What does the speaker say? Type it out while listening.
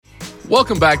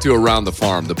Welcome back to Around the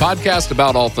Farm, the podcast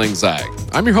about all things ag.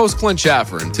 I'm your host, Clint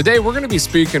Schaffer, and today we're going to be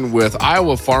speaking with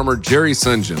Iowa farmer Jerry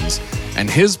Singens and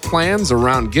his plans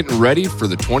around getting ready for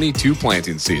the 22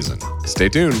 planting season. Stay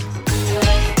tuned.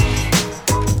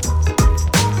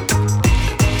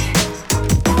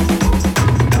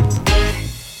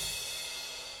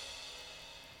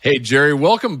 Hey, Jerry,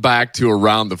 welcome back to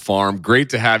Around the Farm.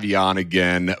 Great to have you on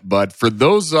again. But for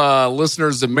those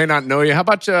listeners that may not know you, how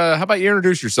about you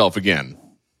introduce yourself again?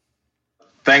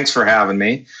 Thanks for having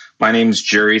me. My name's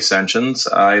Jerry Singens.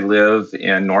 I live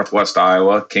in Northwest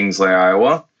Iowa, Kingsley,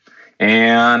 Iowa,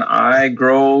 and I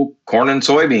grow corn and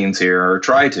soybeans here, or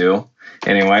try to.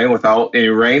 Anyway, without any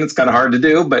rain, it's kind of hard to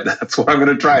do, but that's what I'm going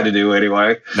to try to do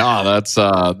anyway. No,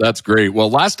 that's great.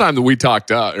 Well, last time that we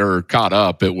caught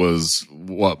up, it was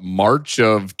March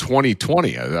of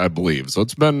 2020, I believe. So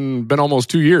it's been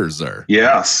almost 2 years there.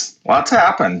 Yes, lots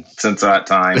happened since that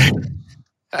time.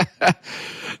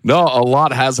 No, a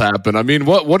lot has happened. I mean,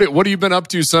 what have you been up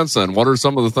to since then? What are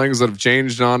some of the things that have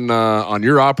changed on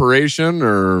your operation,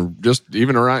 or just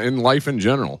even around in life in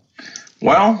general?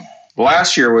 Well,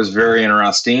 last year was very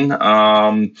interesting.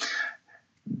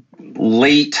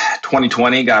 Late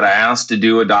 2020, got asked to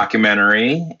do a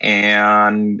documentary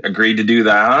and agreed to do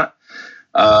that.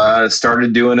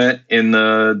 Started doing it in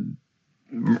the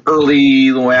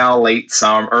late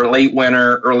summer or late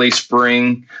winter, early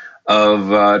spring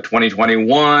of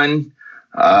 2021.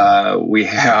 We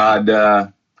had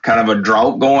kind of a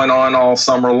drought going on all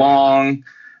summer long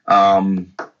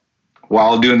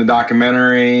while doing the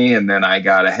documentary, and then I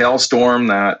got a hailstorm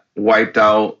that wiped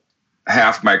out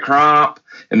half my crop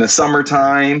in the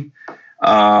summertime.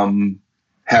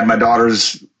 Had my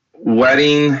daughter's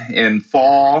wedding in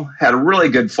fall, had a really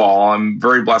good fall. I'm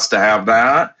very blessed to have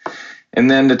that. And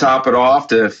then to top it off,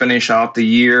 to finish out the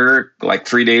year, like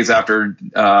 3 days after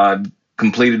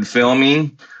completed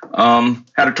filming,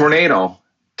 had a tornado.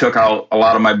 Took out a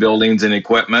lot of my buildings and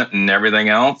equipment and everything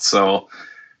else. So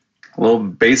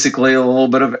basically a little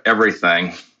bit of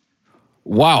everything.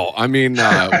 Wow. I mean,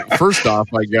 first off,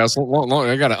 I guess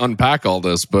I got to unpack all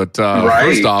this, but right.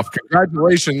 First off,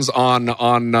 congratulations on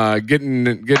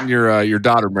getting your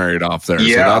daughter married off there.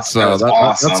 Yeah, so that's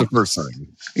awesome. That's the first thing.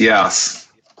 Yes.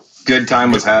 Good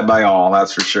time was had by all,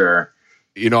 that's for sure.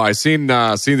 You know, I seen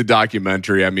the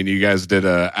documentary. I mean, you guys did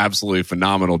a absolutely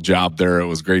phenomenal job there. It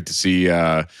was great to see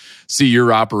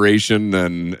your operation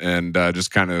and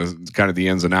just kind of the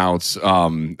ins and outs.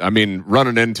 I mean,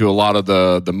 running into a lot of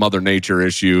the Mother Nature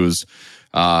issues.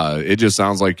 It just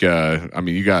sounds like I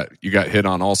mean, you got hit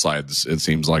on all sides. It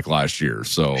seems like last year.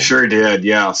 So sure did.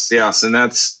 Yes, and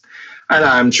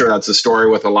I'm sure that's a story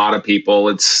with a lot of people.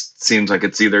 It seems like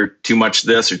it's either too much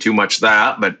this or too much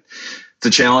that, but it's a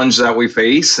challenge that we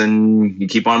face, and you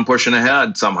keep on pushing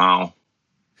ahead somehow.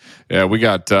 Yeah, we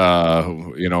got,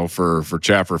 for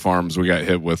Chaffer Farms, we got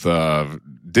hit with,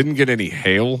 didn't get any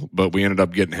hail, but we ended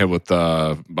up getting hit with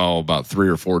about 3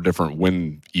 or 4 different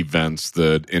wind events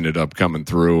that ended up coming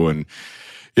through. And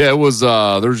yeah, it was,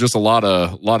 there was just a lot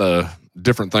of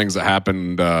different things that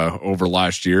happened over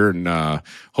last year. And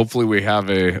hopefully we have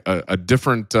a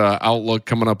different outlook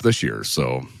coming up this year.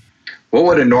 So what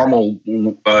would a normal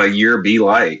year be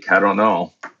like? I don't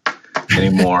know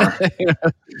anymore.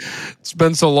 It's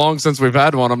been so long since we've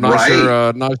had one. I'm not sure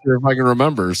if I can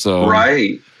remember. So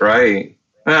right. Well,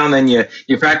 and then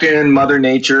you factor in Mother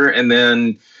Nature, and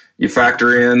then you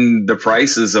factor in the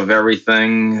prices of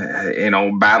everything.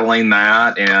 Battling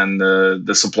that, and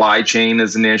the supply chain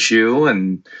is an issue,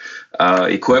 and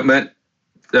equipment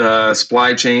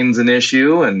supply chain's an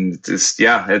issue, and it's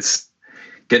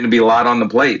getting to be a lot on the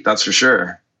plate. That's for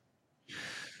sure.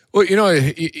 Well,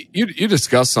 you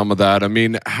discussed some of that. I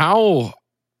mean, how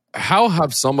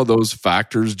have some of those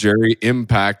factors, Jerry,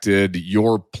 impacted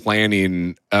your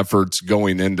planning efforts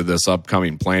going into this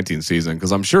upcoming planting season?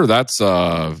 Because I'm sure that's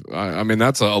a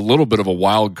little bit of a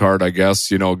wild card, I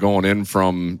guess, going in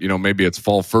from, maybe it's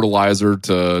fall fertilizer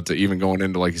to even going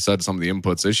into, like you said, some of the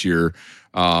inputs this year.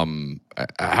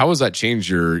 How has that changed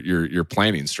your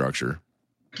planning structure?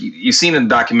 You've seen in the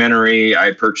documentary,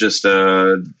 I purchased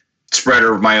a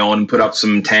spreader of my own, put up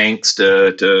some tanks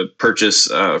to purchase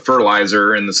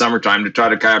fertilizer in the summertime to try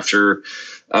to capture,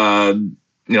 good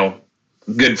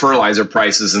fertilizer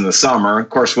prices in the summer. Of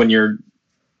course, when you're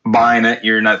buying it,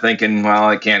 you're not thinking, well,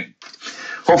 I can't.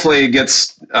 Hopefully it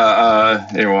gets,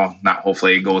 not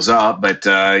hopefully it goes up, but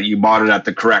you bought it at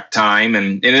the correct time,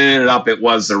 and it ended up it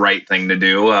was the right thing to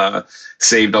do.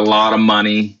 Saved a lot of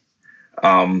money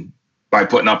by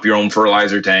putting up your own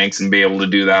fertilizer tanks, and be able to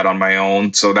do that on my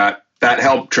own. So that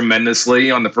helped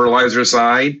tremendously on the fertilizer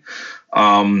side.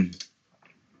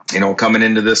 coming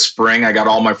into this spring, I got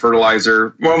all my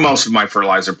fertilizer, well, most of my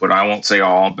fertilizer put on. I won't say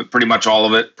all, but pretty much all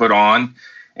of it put on.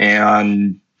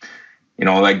 And,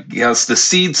 I guess the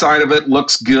seed side of it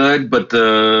looks good, but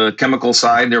the chemical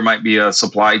side, there might be a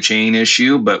supply chain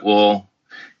issue, but we'll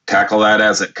tackle that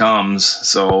as it comes.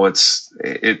 So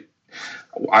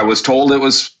I was told it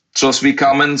was supposed to be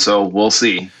coming, so we'll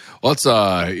see. Well, it's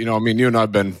you and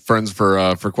I've been friends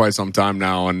for quite some time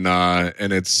now, and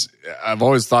I've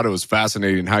always thought it was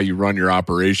fascinating how you run your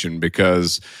operation,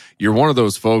 because you're one of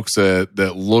those folks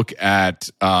that look at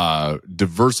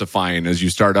diversifying as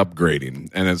you start upgrading,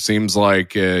 and it seems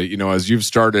like as you've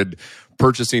started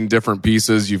purchasing different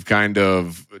pieces, you've kind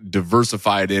of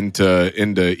diversified into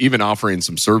even offering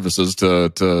some services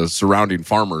to surrounding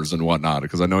farmers and whatnot.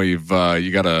 Because I know you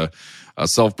got a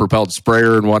self-propelled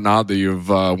sprayer and whatnot that you've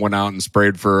went out and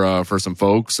sprayed for some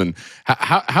folks. And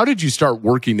how did you start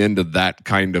working into that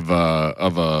kind of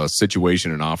a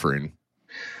situation and offering?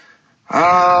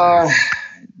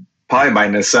 Probably by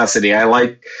necessity. I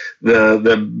like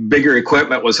the bigger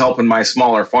equipment was helping my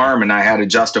smaller farm, and I had to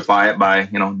justify it by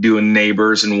doing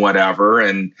neighbors and whatever.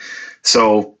 And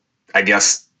so I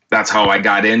guess that's how I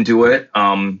got into it.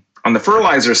 On the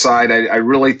fertilizer side, I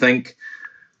really think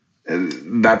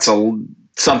that's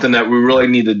something that we really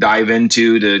need to dive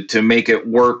into to make it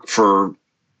work for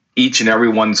each and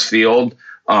everyone's field.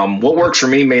 What works for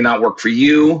me may not work for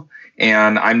you,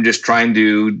 and I'm just trying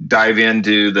to dive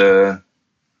into the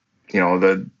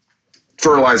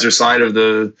fertilizer side of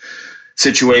the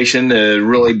situation to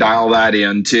really dial that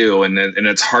in too. And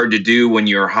it's hard to do when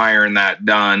you're hiring that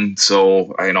done.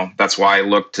 So that's why I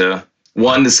look to,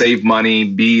 one, to save money,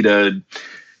 B, to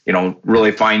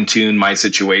really fine tune my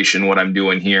situation, what I'm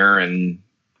doing here, and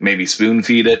maybe spoon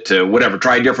feed it to whatever,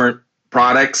 try different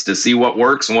products to see what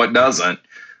works and what doesn't.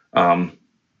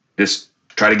 Just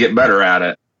try to get better at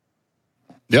it.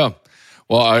 Yeah.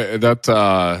 Well,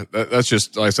 that's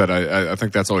just, like I said, I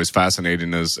think that's always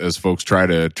fascinating as folks try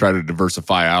to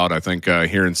diversify out. I think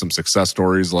hearing some success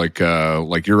stories like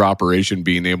your operation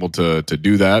being able to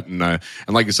do that, and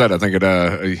like you said, I think it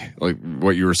like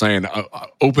what you were saying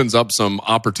opens up some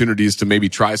opportunities to maybe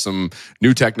try some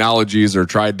new technologies or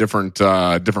try different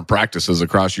practices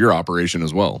across your operation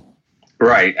as well.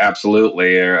 Right,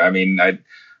 absolutely. I mean,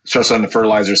 especially on the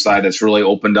fertilizer side, it's really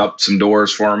opened up some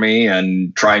doors for me,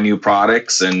 and try new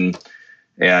products and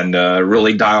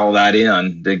really dial that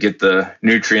in to get the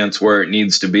nutrients where it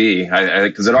needs to be.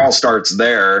 Because it all starts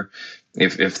there.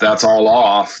 If that's all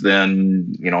off,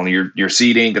 then your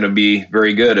seed ain't going to be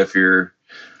very good if your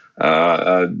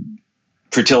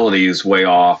fertility is way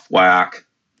off whack.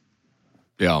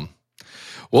 Yeah.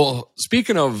 Well,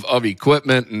 speaking of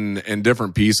equipment and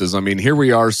different pieces, I mean, here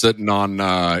we are sitting on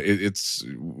it's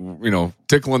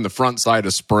tickling the front side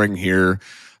of spring here,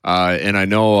 and I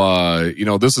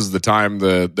know this is the time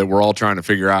that we're all trying to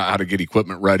figure out how to get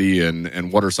equipment ready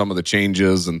and what are some of the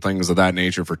changes and things of that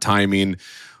nature for timing.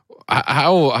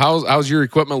 How's your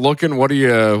equipment looking? What are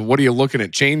you looking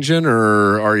at changing,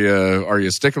 or are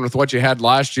you sticking with what you had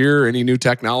last year? Any new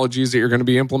technologies that you're going to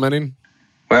be implementing?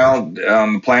 Well,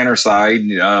 on the planter side,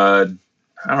 I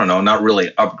don't know, not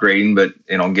really upgrading, but,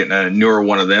 getting a newer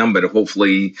one of them, but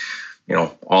hopefully,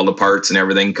 all the parts and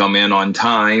everything come in on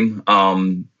time.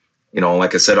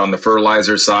 Like I said, on the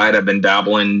fertilizer side, I've been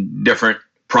dabbling different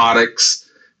products,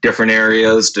 different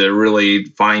areas to really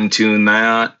fine tune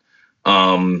that.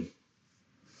 I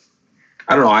don't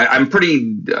know. I'm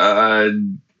pretty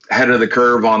ahead of the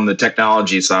curve on the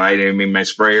technology side. I mean, my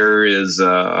sprayer is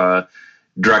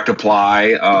direct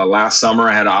apply. Last summer,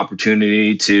 I had an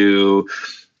opportunity to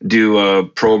do a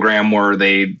program where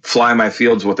they fly my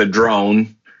fields with a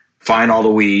drone, find all the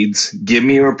weeds, give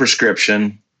me a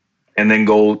prescription, and then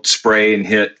go spray and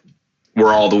hit where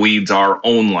all the weeds are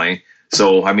only.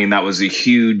 So, I mean, that was a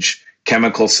huge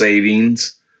chemical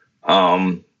savings.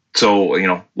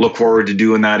 So, look forward to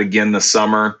doing that again this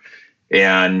summer,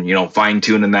 and, fine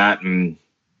tuning that and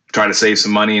try to save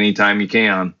some money anytime you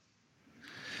can.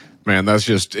 Man, that's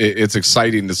it's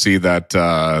exciting to see that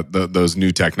those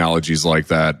new technologies like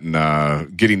that,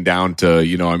 and getting down to,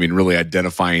 really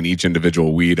identifying each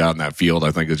individual weed out in that field.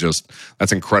 I think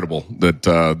that's incredible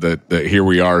that here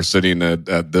we are sitting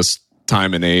at this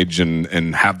time and age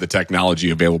and have the technology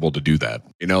available to do that.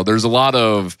 There's a lot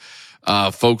of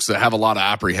folks that have a lot of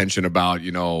apprehension about,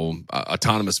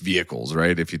 autonomous vehicles,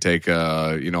 right? If you take,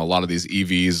 a lot of these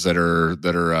EVs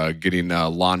that are getting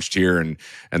launched here and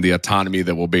the autonomy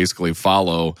that will basically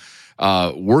follow,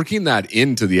 working that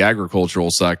into the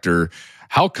agricultural sector.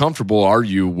 how comfortable are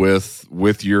you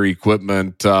with your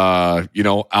equipment,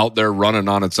 out there running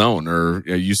on its own? Or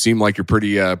you seem like you're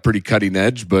pretty cutting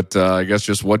edge, but I guess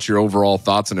just what's your overall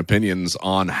thoughts and opinions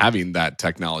on having that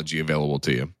technology available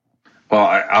to you?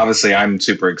 Well, obviously, I'm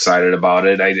super excited about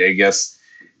it. I guess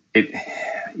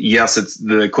it's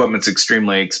the equipment's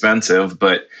extremely expensive,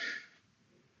 but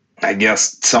I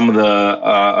guess some of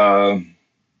the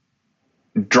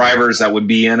drivers that would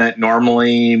be in it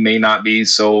normally may not be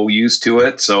so used to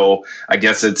it. So I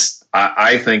guess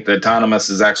I think the autonomous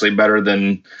is actually better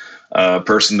than a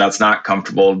person that's not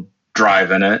comfortable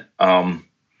driving it. Then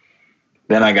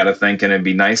I got to think, and it'd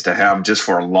be nice to have just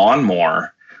for a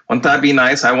lawnmower. Wouldn't that be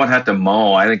nice? I wouldn't have to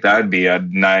mow. I think that would be a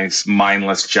nice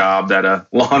mindless job, that a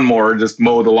lawnmower just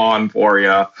mow the lawn for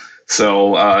you.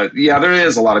 So there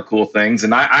is a lot of cool things,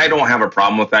 and I don't have a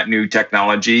problem with that new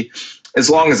technology as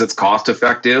long as it's cost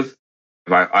effective.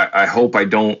 I hope I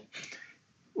don't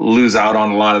lose out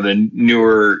on a lot of the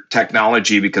newer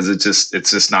technology because it's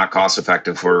just not cost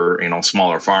effective for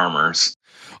smaller farmers.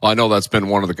 Well, I know that's been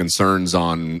one of the concerns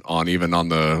on even on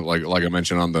the like I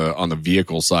mentioned on the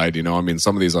vehicle side.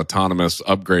 Some of these autonomous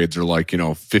upgrades are like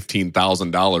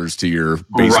 $15,000 to your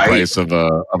base price of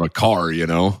a car.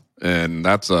 And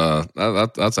that's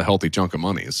a healthy chunk of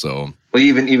money. So, well,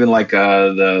 even like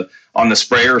on the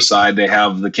sprayer side, they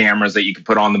have the cameras that you can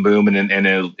put on the boom, and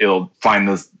it'll find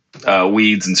the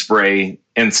weeds and spray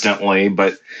instantly.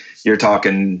 But you're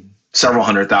talking several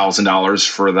 $100,000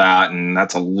 for that, and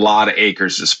that's a lot of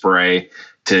acres to spray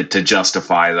to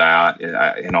justify that.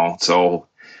 So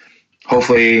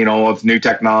hopefully, with new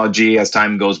technology, as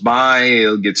time goes by,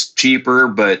 it gets cheaper,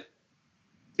 but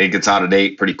it gets out of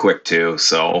date pretty quick too.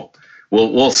 So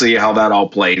we'll see how that all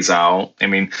plays out. I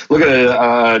mean, look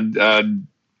at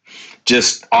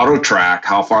just AutoTrack,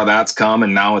 how far that's come,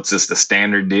 and now it's just a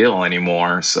standard deal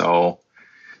anymore. So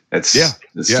it's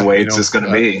the way it's just going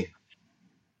to be.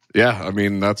 Yeah, I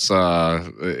mean that's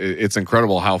it's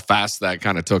incredible how fast that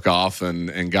kind of took off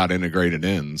and got integrated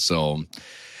in. So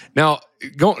now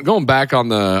going back on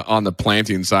the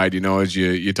planting side, as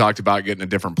you talked about getting a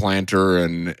different planter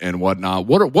and whatnot.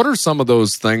 What are some of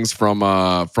those things from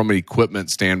an equipment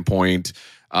standpoint?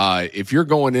 If you're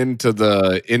going into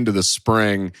the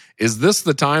spring, is this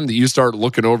the time that you start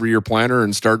looking over your planter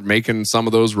and start making some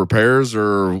of those repairs,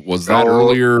 or was that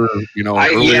earlier? Earlier in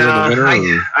the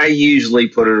winter. I usually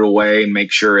put it away and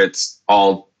make sure it's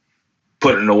all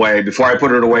put away before I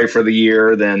put it away for the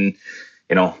year. Then,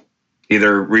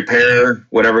 either repair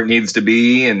whatever it needs to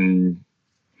be and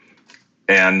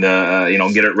get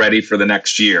it ready for the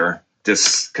next year.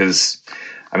 Just because,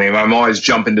 I'm always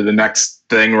jumping to the next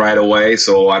thing right away,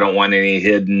 so I don't want any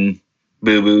hidden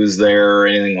boo-boos there or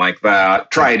anything like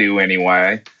that. Try to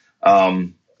anyway.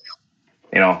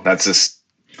 That's just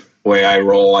the way I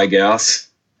roll, I guess.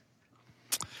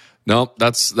 No,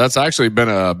 that's actually been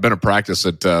a practice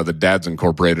that the Dad's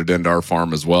incorporated into our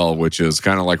farm as well, which is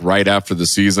kind of like right after the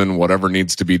season, whatever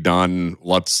needs to be done,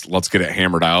 let's get it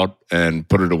hammered out and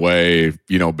put it away,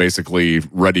 basically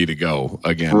ready to go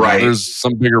again. Right. Now, there's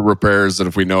some bigger repairs that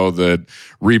if we know that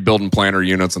rebuilding planter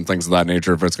units and things of that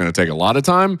nature, if it's going to take a lot of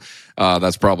time,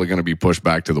 that's probably going to be pushed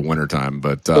back to the winter time.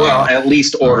 But at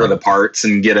least order the parts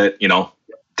and get it,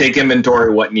 take inventory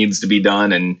of what needs to be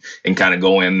done and kind of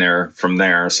go in there from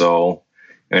there. So,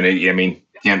 you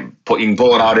can pull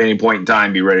it out at any point in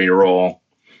time, be ready to roll.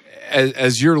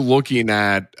 As you're looking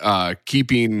at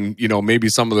keeping, maybe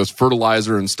some of this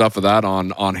fertilizer and stuff of that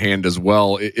on hand as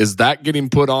well, is that getting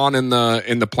put on in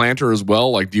the planter as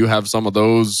well? Like, do you have some of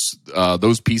those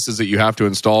pieces that you have to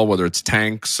install, whether it's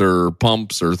tanks or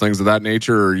pumps or things of that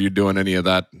nature? Or are you doing any of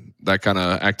that kind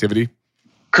of activity?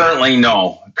 Currently,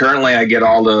 no. Currently, I get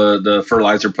all the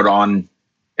fertilizer put on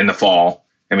in the fall.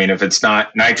 If it's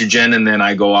not nitrogen, and then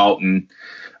I go out and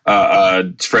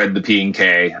spread the P and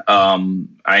K.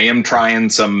 I am trying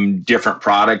some different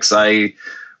products. I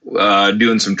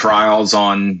doing some trials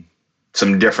on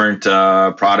some different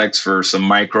products for some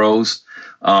micros.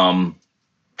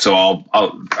 So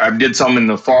I did some in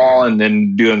the fall and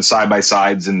then doing side by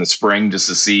sides in the spring just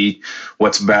to see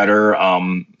what's better.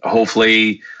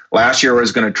 Hopefully. Last year I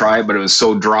was going to try it, but it was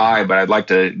so dry. But I'd like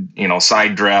to,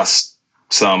 side dress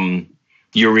some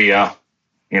urea,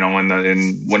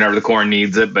 whenever the corn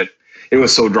needs it. But it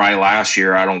was so dry last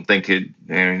year, I don't think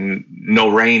no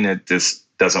rain, it just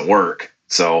doesn't work.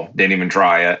 So didn't even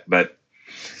try it. But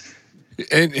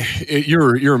And you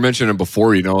were mentioning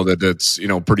before, that it's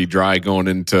pretty dry going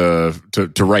into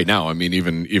to right now. I mean,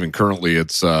 even currently,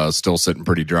 it's still sitting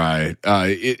pretty dry.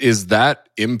 Is that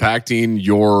impacting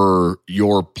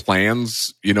your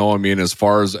plans? I mean, as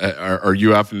far as are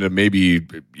you having to maybe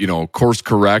course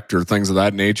correct or things of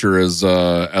that nature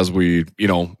as we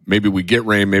maybe we get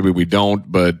rain, maybe we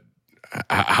don't, but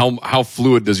how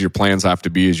fluid does your plans have to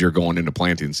be as you're going into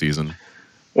planting season?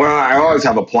 Well, I always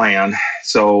have a plan.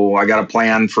 So I got a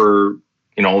plan for,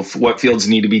 what fields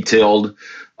need to be tilled,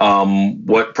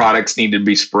 what products need to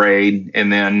be sprayed.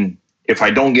 And then if I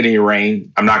don't get any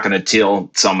rain, I'm not going to till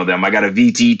some of them. I got a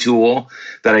VT tool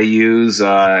that I use.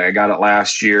 I got it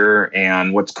last year.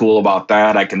 And what's cool about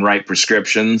that, I can write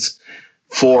prescriptions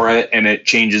for it and it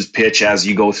changes pitch as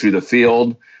you go through the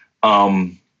field.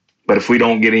 But if we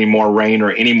don't get any more rain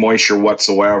or any moisture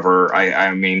whatsoever,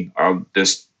 I mean, I'll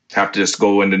just have to just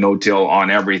go into no-till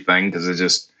on everything because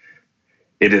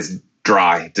it is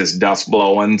dry, just dust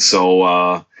blowing. So,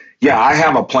 I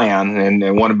have a plan and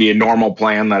I want to be a normal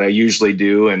plan that I usually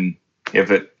do. And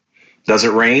if it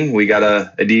doesn't rain, we got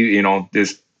to,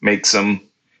 just make some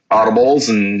audibles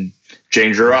and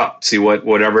change her up, see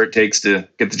whatever it takes to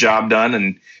get the job done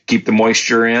and keep the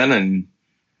moisture in and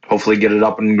hopefully get it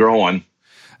up and growing.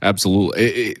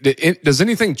 Absolutely. Does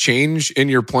anything change in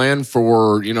your plan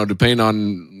for, depending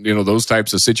on, those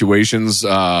types of situations,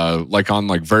 like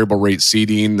on variable rate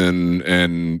seeding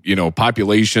and,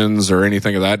 populations or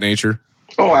anything of that nature?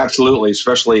 Oh, absolutely.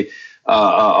 Especially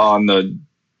on the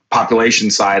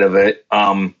population side of it.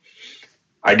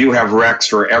 I do have recs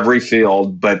for every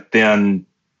field, but then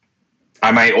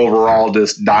I might overall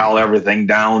just dial everything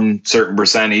down certain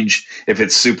percentage if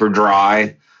it's super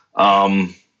dry.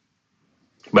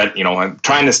 But I'm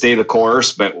trying to stay the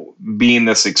course, but being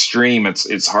this extreme,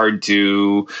 it's hard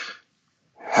to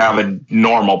have a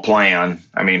normal plan.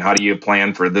 I mean, how do you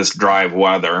plan for this dry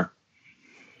weather?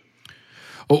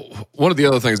 Well, one of the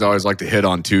other things I always like to hit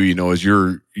on too, is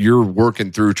you're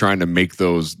working through trying to make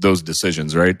those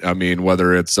decisions, right? I mean,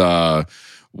 whether it's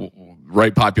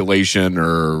right population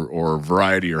or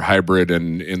variety or hybrid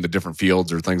in the different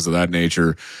fields or things of that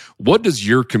nature. What does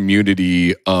your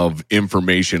community of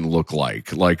information look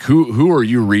like? Like who are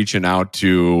you reaching out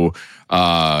to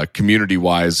community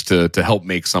wise to help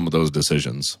make some of those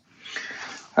decisions?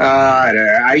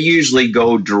 I usually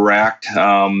go direct.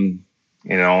 I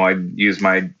use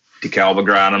my DeKalb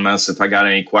agronomist if I got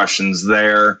any questions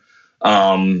there.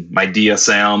 My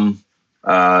DSM,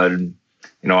 I'm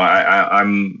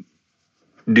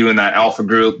doing that alpha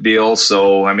group deal.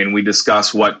 So, I mean, we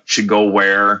discuss what should go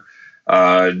where,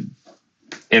 and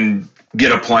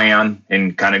get a plan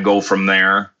and kind of go from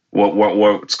there.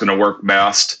 What's going to work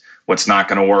best, what's not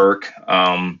going to work.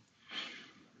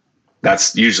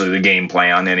 That's usually the game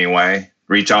plan anyway.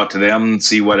 Reach out to them,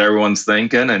 see what everyone's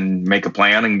thinking and make a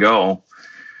plan and go.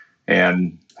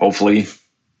 And hopefully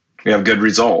we have good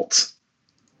results.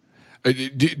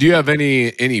 Do you have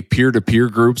any peer-to-peer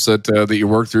groups that you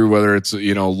work through, whether it's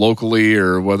locally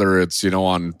or whether it's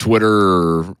on Twitter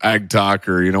or Ag Talk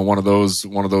or one of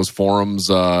those forums?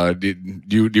 Do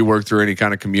you work through any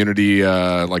kind of community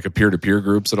like a peer-to-peer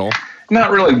groups at all? Not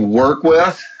really work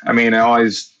with. I mean, I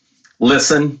always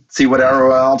listen, see what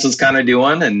everyone else is kind of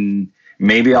doing, and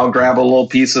maybe I'll grab a little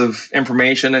piece of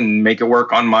information and make it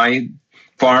work on my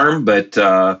farm. But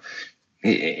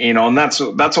and that's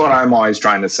what I'm always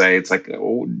trying to say. It's like,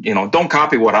 don't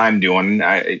copy what I'm doing.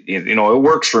 It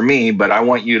works for me, but I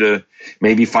want you to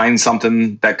maybe find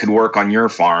something that could work on your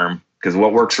farm, because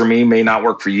what works for me may not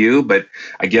work for you. But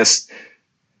I guess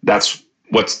that's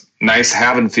what's nice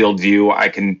having Field View. I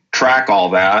can track all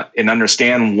that and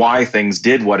understand why things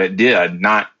did what it did,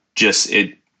 not just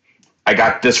I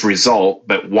got this result,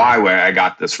 but why I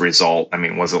got this result. I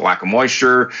mean, was it lack of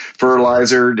moisture,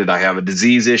 fertilizer? Did I have a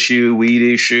disease issue, weed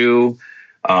issue,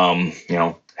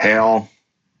 hail,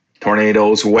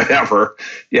 tornadoes, whatever?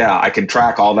 Yeah, I can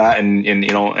track all that and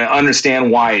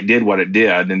understand why it did what it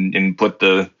did and put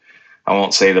I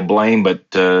won't say the blame,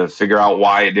 but figure out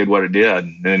why it did what it did.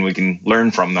 And then we can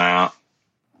learn from that.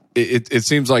 It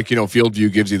seems like, Field View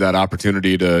gives you that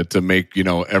opportunity to make,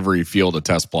 every field a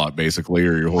test plot basically,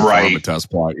 or your whole farm a test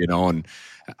plot, and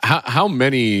how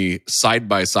many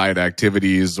side-by-side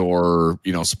activities or,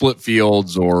 split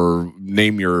fields or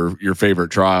name your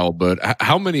favorite trial, but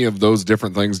how many of those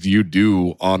different things do you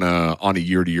do on a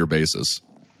year-to-year basis?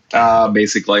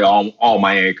 Basically all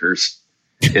my acres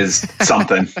is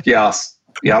something. Yes.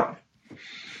 Yep.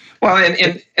 Well,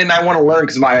 and I want to learn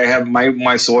because I have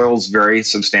my soils vary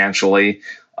substantially.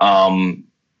 That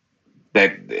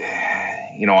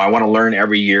I want to learn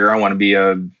every year. I want to be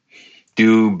a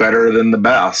do better than the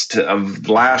best of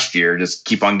last year. Just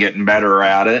keep on getting better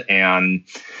at it. And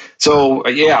so,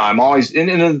 yeah, I'm always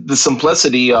in the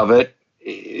simplicity of it.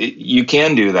 You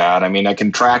can do that. I mean, I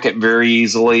can track it very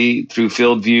easily through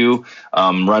FieldView,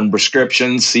 run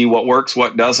prescriptions, see what works,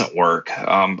 what doesn't work.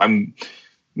 I'm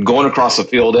going across the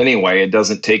field anyway. It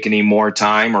doesn't take any more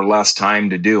time or less time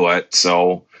to do it.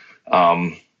 So,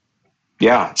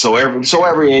 yeah. So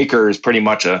every acre is pretty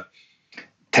much a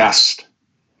test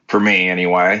for me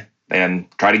anyway, and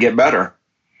try to get better.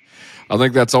 I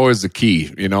think that's always the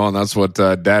key, and that's what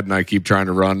Dad and I keep trying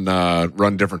to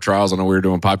run different trials. I know we were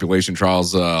doing population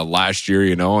trials last year,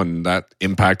 and that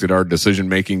impacted our decision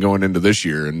making going into this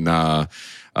year. And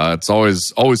it's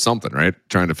always something, right?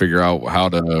 Trying to figure out how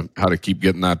to keep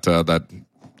getting that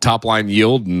top line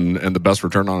yield and the best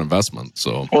return on investment.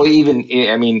 So, well, even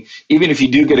if you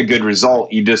do get a good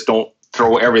result, you just don't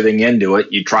throw everything into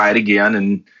it. You try it again,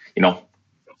 and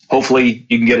hopefully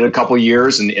you can get it a couple of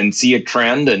years and see a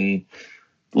trend and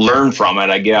learn from it.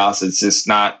 I guess it's just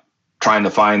not trying to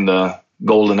find the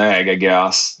golden egg. I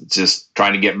guess it's just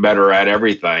trying to get better at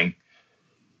everything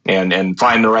and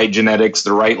find the right genetics,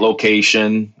 the right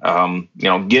location.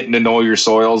 Getting to know your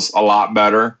soils a lot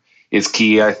better is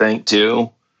key, I think,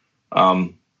 too.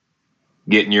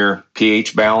 Getting your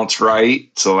pH balance right,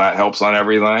 so that helps on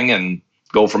everything, and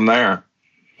go from there.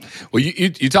 Well,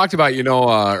 you talked about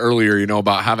earlier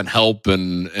about having help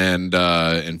and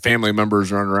family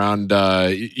members running around.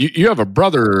 You have a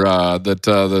brother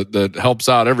that helps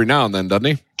out every now and then, doesn't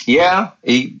he? Yeah,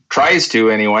 he tries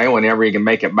to anyway. Whenever he can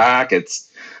make it back,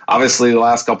 it's obviously the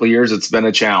last couple of years it's been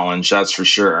a challenge. That's for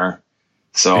sure.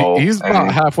 So he's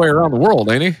about halfway around the world,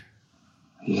 ain't he?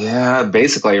 Yeah,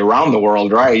 basically around the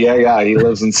world, right? Yeah. He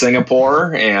lives in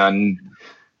Singapore and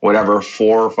whatever,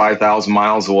 4,000 or 5,000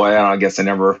 miles away. I guess I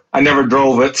never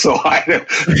drove it, so I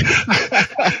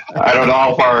don't know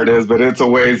how far it is, but it's a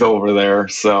ways over there.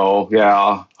 So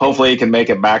yeah, hopefully he can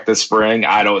make it back this spring.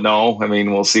 I don't know. I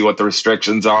mean, we'll see what the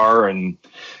restrictions are and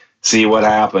see what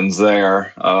happens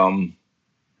there.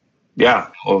 Yeah,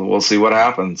 we'll see what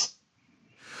happens.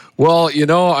 Well,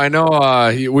 I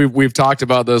know we've talked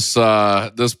about this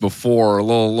before, a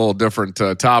little different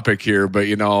topic here, but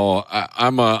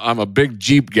I'm a big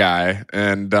Jeep guy,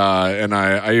 and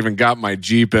I even got my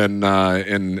Jeep in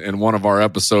one of our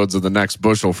episodes of the Next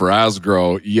Bushel for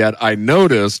Asgrow. Yet I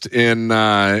noticed in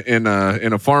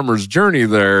a farmer's journey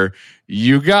there,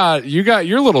 you got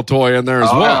your little toy in there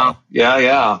as well. Yeah.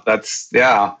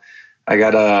 I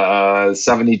got a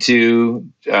 72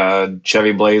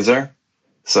 Chevy Blazer.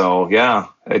 So yeah,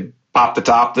 I popped the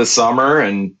top this summer,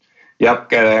 and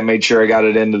I made sure I got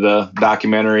it into the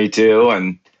documentary too,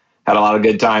 and had a lot of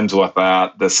good times with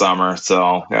that this summer.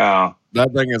 So yeah,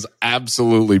 that thing is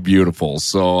absolutely beautiful.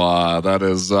 So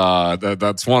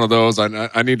that's one of those.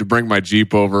 I need to bring my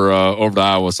Jeep over to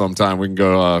Iowa sometime. We can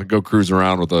go cruise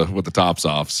around with the tops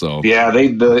off. So yeah, they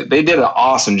did an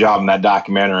awesome job in that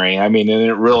documentary. I mean, and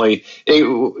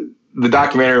the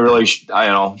documentary really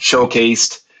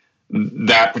showcased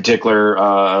that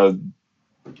particular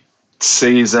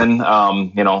season,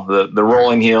 the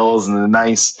rolling hills and the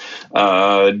nice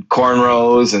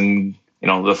cornrows and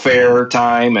the fair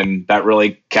time, and that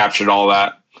really captured all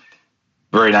that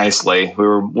very nicely. We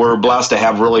were blessed to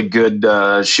have really good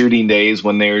shooting days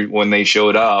when they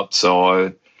showed up.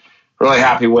 So really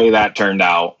happy way that turned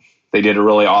out. They did a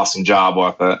really awesome job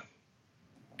with it.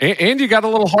 And you got a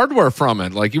little hardware from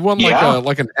it, like you won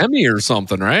like an Emmy or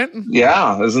something, right?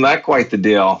 Yeah, isn't that quite the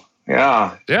deal?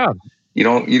 Yeah. You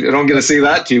don't get to see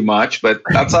that too much, but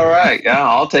that's all right. Yeah,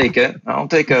 I'll take it. I'll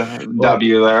take a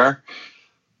W there.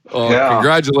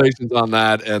 Congratulations on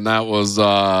that, and that was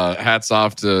hats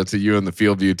off to you and the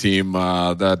FieldView team.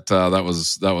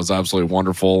 That was absolutely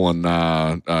wonderful, and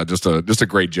just a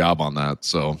great job on that.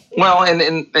 So well,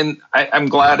 and I'm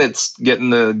glad it's getting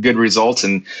the good results,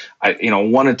 and I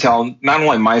want to tell not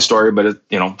only my story, but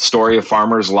story of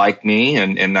farmers like me,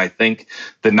 and I think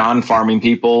the non-farming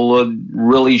people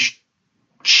really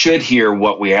should hear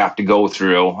what we have to go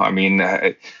through. I mean,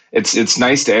 it's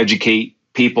nice to educate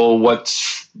people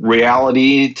what's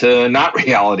reality to not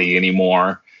reality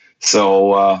anymore.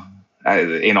 So,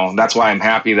 that's why I'm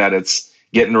happy that it's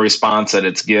getting the response that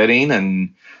it's getting,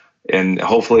 and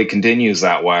hopefully it continues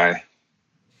that way.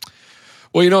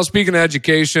 Well, speaking of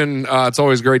education, it's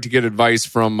always great to get advice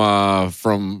from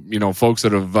folks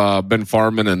that have been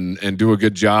farming and do a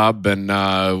good job. And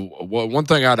one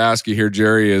thing I'd ask you here,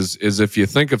 Jerry, is if you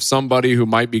think of somebody who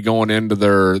might be going into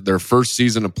their first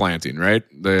season of planting, right?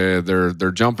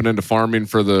 They're jumping into farming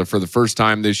for the first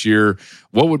time this year.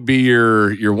 What would be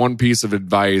your one piece of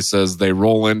advice as they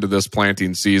roll into this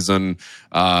planting season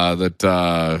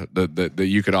that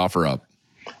you could offer up?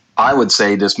 I would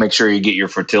say just make sure you get your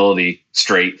fertility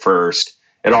straight first.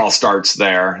 It all starts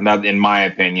there, that, in my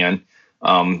opinion.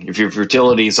 If your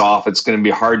fertility is off, it's going to be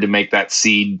hard to make that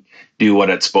seed do what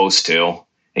it's supposed to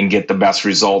and get the best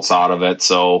results out of it.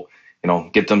 So,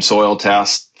 get them soil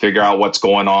tests, figure out what's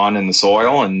going on in the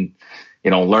soil, and,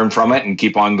 learn from it and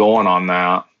keep on going on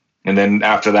that. And then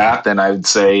after that, then I would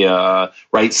say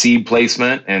right seed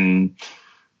placement and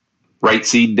right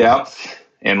seed depth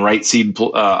and right seed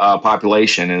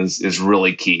population is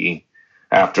really key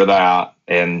after that.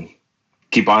 And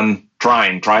keep on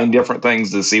trying different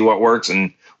things to see what works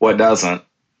and what doesn't.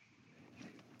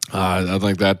 I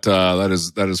think that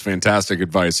is fantastic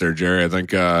advice there, Jerry. I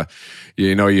think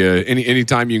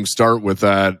anytime you can start with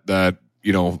that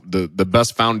the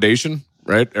best foundation,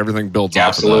 right? Everything builds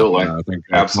absolutely. Off of that. I think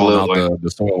absolutely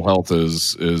the soil health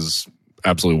is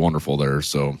absolutely wonderful there.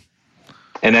 So,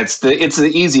 and it's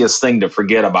the easiest thing to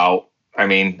forget about. I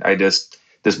mean, this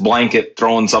blanket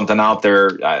throwing something out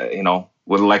there,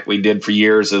 like we did for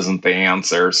years isn't the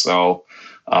answer. So,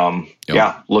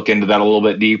 look into that a little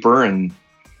bit deeper and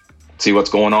see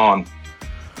what's going on.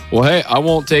 Well, hey, I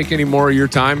won't take any more of your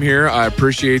time here. I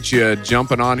appreciate you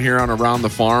jumping on here on Around the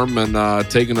Farm and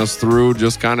taking us through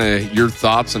just kind of your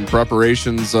thoughts and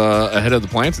preparations ahead of the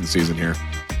planting season here.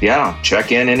 Yeah,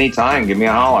 check in anytime. Give me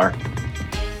a holler.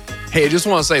 Hey, I just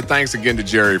want to say thanks again to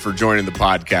Jerry for joining the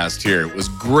podcast here. It was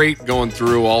great going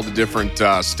through all the different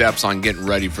steps on getting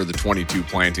ready for the 22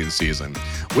 planting season.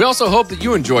 We also hope that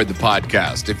you enjoyed the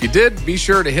podcast. If you did, be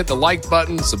sure to hit the like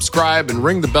button, subscribe, and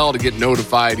ring the bell to get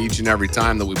notified each and every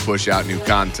time that we push out new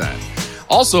content.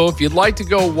 Also, if you'd like to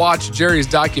go watch Jerry's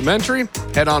documentary,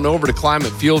 head on over to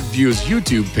Climate Field View's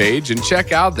YouTube page and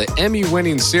check out the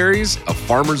Emmy-winning series, A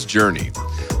Farmer's Journey.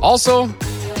 Also,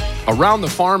 Around the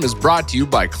Farm is brought to you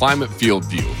by Climate Field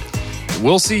View.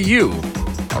 We'll see you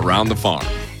around the farm.